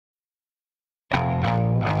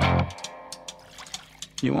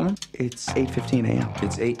You woman? It's 8:15 a.m.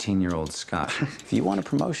 It's 18-year-old Scott. If you want a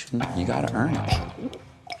promotion, you gotta earn it.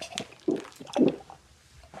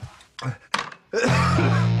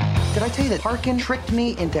 Did I tell you that Harkin tricked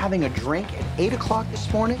me into having a drink at 8 o'clock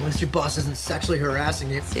this morning? At least your boss isn't sexually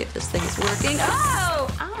harassing you. See if this thing is working. Oh,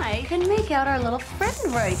 I can make out our little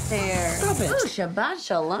friend right there. Stop it. Ooh, Shabbat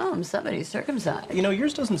Shalom. Somebody's circumcised. You know,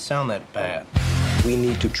 yours doesn't sound that bad. We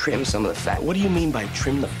need to trim some of the fat. What do you mean by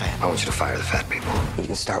trim the fat? I want you to fire the fat people. You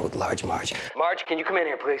can start with large Marge. Marge, can you come in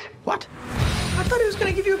here, please? What? I thought he was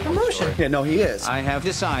gonna give you a promotion. Yeah, no, he is. I have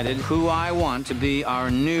decided who I want to be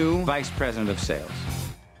our new vice president of sales.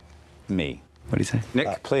 Me. What do you say?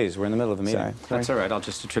 Nick, please, we're in the middle of a meeting. Sorry. That's all right. I'll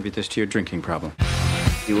just attribute this to your drinking problem.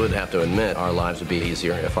 You would have to admit our lives would be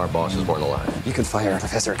easier if our bosses weren't alive. You can fire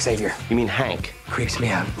Professor Xavier. You mean Hank? Creeps me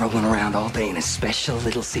out, rolling around all day in a special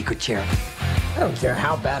little secret chair. I don't care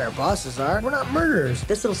how bad our bosses are. We're not murderers.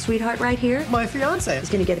 This little sweetheart right here My fiance. is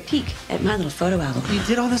gonna get a peek at my little photo album. You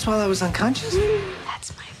did all this while I was unconscious?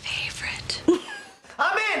 That's my favorite.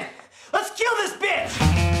 I'm in! Let's kill this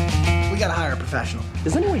bitch! We gotta hire a professional.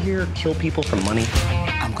 Does anyone here kill people for money?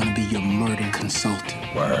 I'm gonna be your murder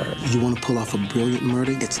consultant. Word. You wanna pull off a brilliant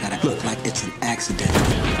murder? It's gotta look like it's an accident.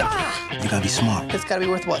 You gotta be smart. It's gotta be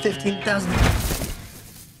worth what, 15,000?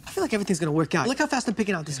 I feel like everything's gonna work out. Look how fast I'm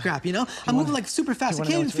picking out this scrap, you know? I'm moving like super fast. I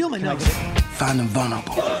can't even feel my nose. Find them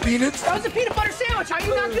vulnerable. Peanuts? That was a peanut butter sandwich. Are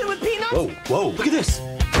you not good with peanuts? Whoa, look at this.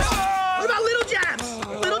 What about little jabs?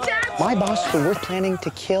 Little jabs? My boss, who worth planning to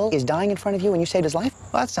kill, is dying in front of you and you saved his life?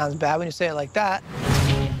 Well, that sounds bad when you say it like that.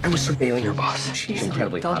 I was surveilling your boss. She's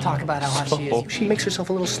incredibly Don't hot. talk about how hot she is. She makes herself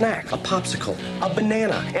a little snack, a popsicle, a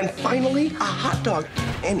banana, and finally, a hot dog.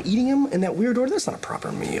 And eating them in that weird order, that's not a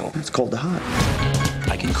proper meal. It's cold to hot.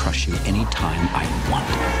 I can crush you anytime I want.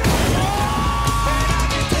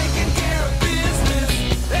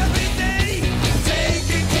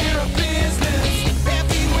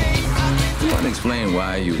 You want to explain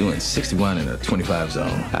why you're doing 61 in a 25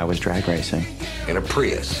 zone? I was drag racing. In a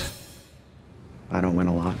Prius. I don't win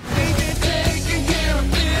a lot.